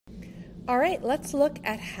All right, let's look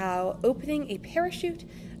at how opening a parachute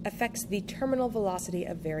affects the terminal velocity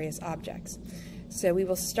of various objects. So we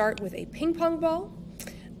will start with a ping pong ball.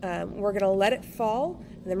 We're going to let it fall,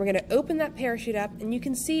 and then we're going to open that parachute up, and you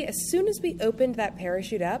can see as soon as we opened that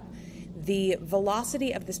parachute up, the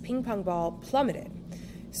velocity of this ping pong ball plummeted.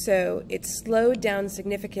 So it slowed down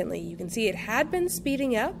significantly. You can see it had been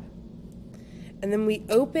speeding up, and then we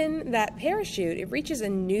open that parachute, it reaches a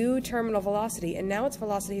new terminal velocity, and now its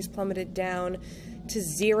velocity has plummeted down to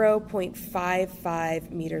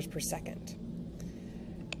 0.55 meters per second.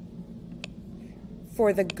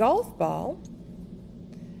 For the golf ball,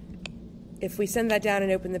 if we send that down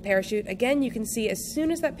and open the parachute, again, you can see as soon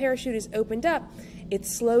as that parachute is opened up, it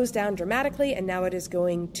slows down dramatically, and now it is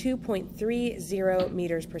going 2.30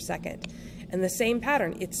 meters per second. And the same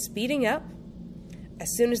pattern, it's speeding up.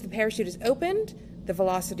 As soon as the parachute is opened, the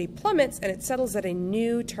velocity plummets, and it settles at a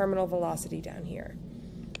new terminal velocity down here.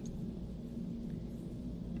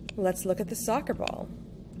 Let's look at the soccer ball.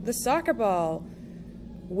 The soccer ball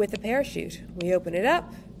with a parachute. We open it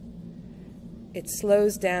up. It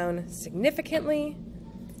slows down significantly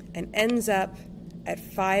and ends up at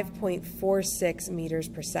 5.46 meters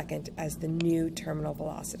per second as the new terminal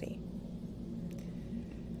velocity.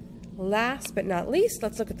 Last but not least,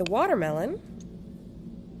 let's look at the watermelon.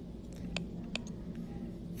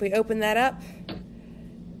 If we open that up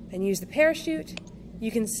and use the parachute,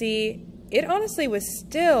 you can see it honestly was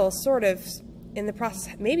still sort of in the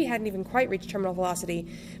process, maybe hadn't even quite reached terminal velocity,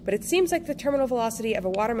 but it seems like the terminal velocity of a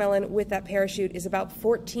watermelon with that parachute is about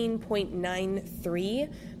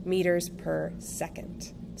 14.93 meters per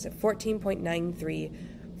second. So 14.93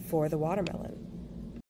 for the watermelon.